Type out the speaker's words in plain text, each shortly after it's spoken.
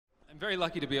I'm very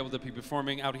lucky to be able to be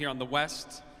performing out here on the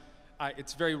West.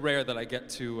 It's very rare that I get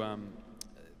to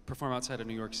perform outside of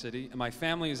New York City. And my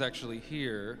family is actually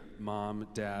here. Mom,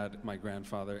 Dad, my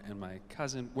grandfather, and my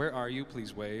cousin. Where are you?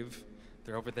 Please wave.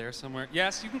 They're over there somewhere.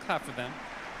 Yes, you can clap for them.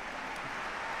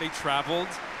 They traveled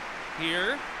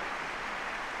here.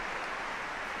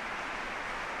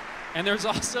 And there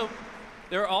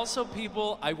are also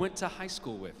people I went to high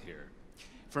school with here.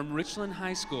 From Richland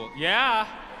High School. Yeah,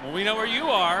 well, we know where you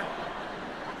are.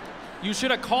 You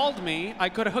should have called me. I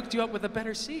could have hooked you up with a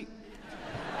better seat.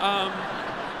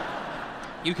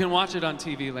 You can watch it on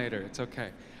TV later. It's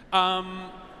okay.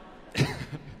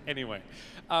 Anyway.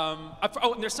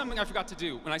 Oh, and there's something I forgot to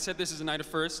do. When I said this is a night of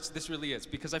firsts, this really is,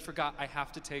 because I forgot I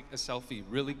have to take a selfie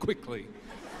really quickly.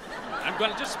 I'm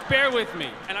gonna, just bear with me,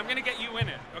 and I'm gonna get you in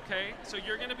it, okay? So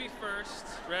you're gonna be first.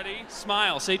 Ready?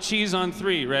 Smile. Say cheese on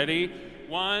 3. Ready?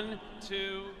 1,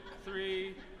 2,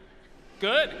 3.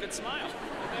 Good. Good smile.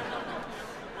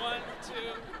 1, 2,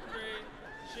 3.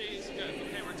 Cheese. Good.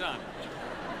 Okay, we're done.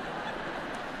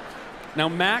 Now,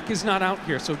 Mac is not out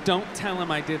here, so don't tell him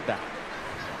I did that.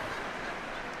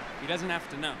 He doesn't have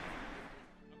to know.